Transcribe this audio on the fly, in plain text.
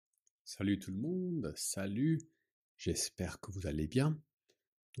Salut tout le monde, salut, j'espère que vous allez bien.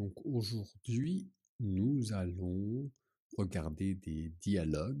 Donc aujourd'hui, nous allons regarder des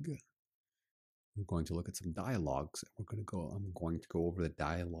dialogues. We're going to look at some dialogues. I'm going to go over the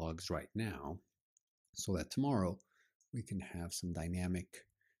dialogues right now so that tomorrow we can have some dynamic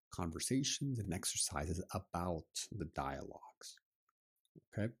conversations and exercises about the dialogues.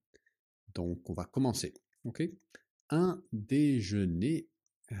 Okay? Donc on va commencer. Okay? Un déjeuner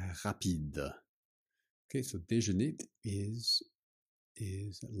rapide. Okay, so déjeuner is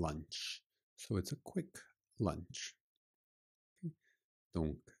lunch. So it's a quick lunch. Okay.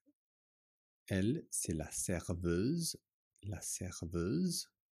 Donc, elle, c'est la serveuse, the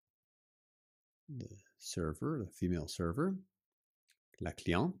server, the female server. La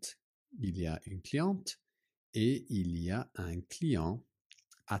cliente, il y a une cliente et il y a un client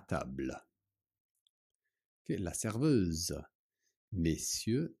à table. Okay, la serveuse,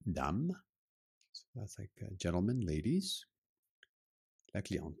 messieurs, dames. So that's like gentlemen, ladies. La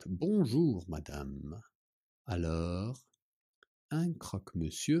cliente, bonjour madame. Alors, un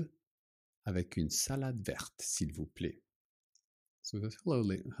croque-monsieur avec une salade verte, s'il vous plaît. So he goes, hello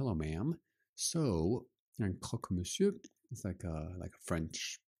ma'am. So, un croque-monsieur is like a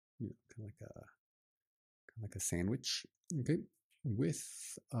French, kind of like a sandwich, okay,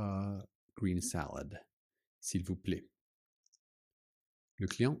 with green salad, s'il vous plaît. Le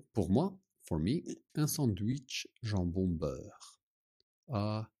client, pour moi, for me, un sandwich jambon beurre.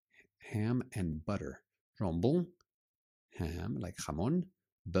 Ham and butter. Jambon, ham, like jamon,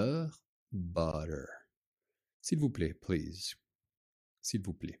 beurre, butter. S'il vous plaît, please. S'il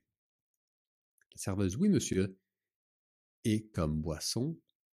vous plaît. La serveuse, oui, monsieur. Et comme boisson,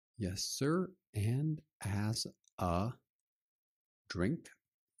 yes, sir, and as a drink.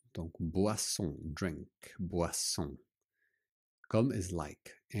 Donc, boisson, drink, boisson. Comme is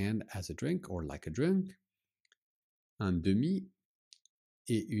like, and as a drink, or like a drink. Un demi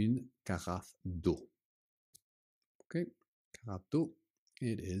et une carafe d'eau. Okay, carafe d'eau.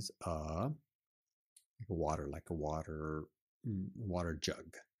 It is like a water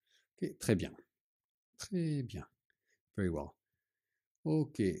jug. Okay, très bien. Très bien. Very well.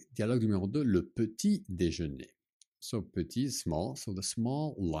 Ok, dialogue numéro 2, le petit déjeuner. So petit, small, so the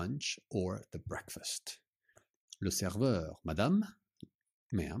small lunch or the breakfast. Le serveur, madame,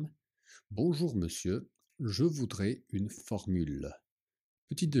 ma'am, bonjour monsieur, je voudrais une formule.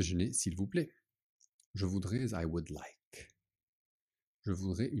 Petit déjeuner, s'il vous plaît. Je voudrais, I would like. Je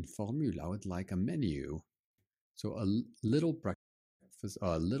voudrais une formule, I would like a menu. So a little breakfast,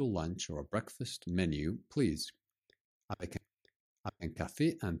 a little lunch or a breakfast menu, please. Avec un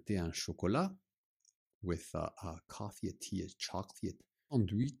café, un thé, un chocolat, with a coffee, a tea, a chocolate,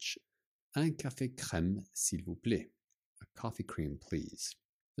 sandwich, un café crème, s'il vous plaît. A coffee cream, please.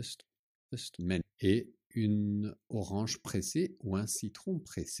 First menu. Et une orange pressée ou un citron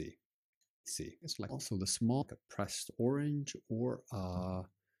pressé. It's like also the small, like a pressed orange or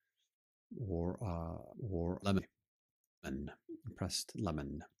lemon, pressed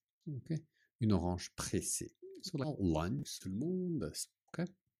lemon. Okay, une orange pressée. So like lunch, tout le monde.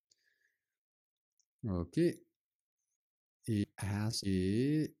 Okay. Ok. Et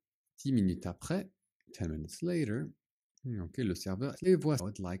 10 minutes après, 10 minutes later, ok, le serveur, les voici,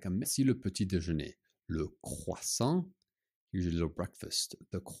 like si le petit déjeuner, le croissant, usually the breakfast,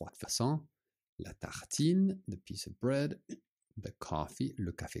 the croissant, la tartine, the piece of bread, the coffee,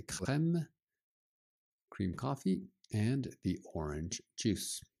 le café crème, cream coffee, and the orange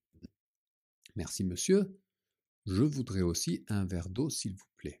juice. Merci monsieur. Je voudrais aussi un verre d'eau, s'il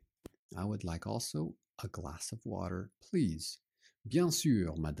vous plaît. I would like also a glass of water, please. Bien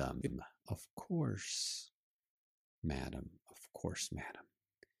sûr, madame. Of course, madam. Of course, madam.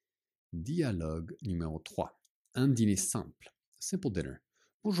 Dialogue numéro 3. Un dîner simple. Simple dinner.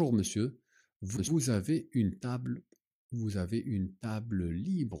 Bonjour, monsieur. Vous avez une table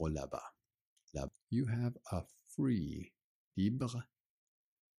libre là-bas. You have a free. Libre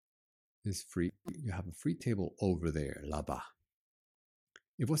is free. You have a free table over there, là-bas.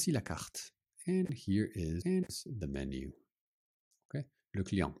 Et voici la carte. And here is the menu. Okay. Le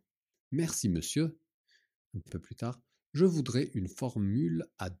client. Merci, monsieur. Un peu plus tard. Je voudrais une formule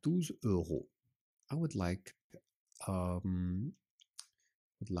à 12 euros. I would like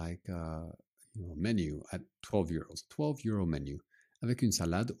menu at 12 euros. 12 euro menu. Avec une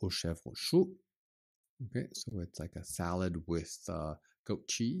salade au chèvre chaud. Okay, so it's like a salad with goat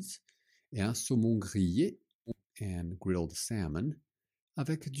cheese. Et un saumon grillé and grilled salmon.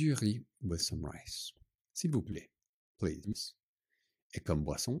 Avec du riz with some rice. S'il vous plaît. Please. Et comme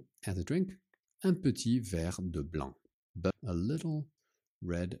boisson, as a drink, un petit verre de blanc. But a little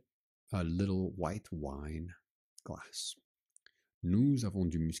red a little white wine glass. Nous avons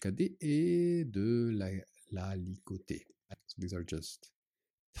du muscadet et de l'alicoté. So these are just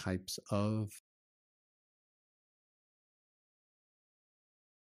types of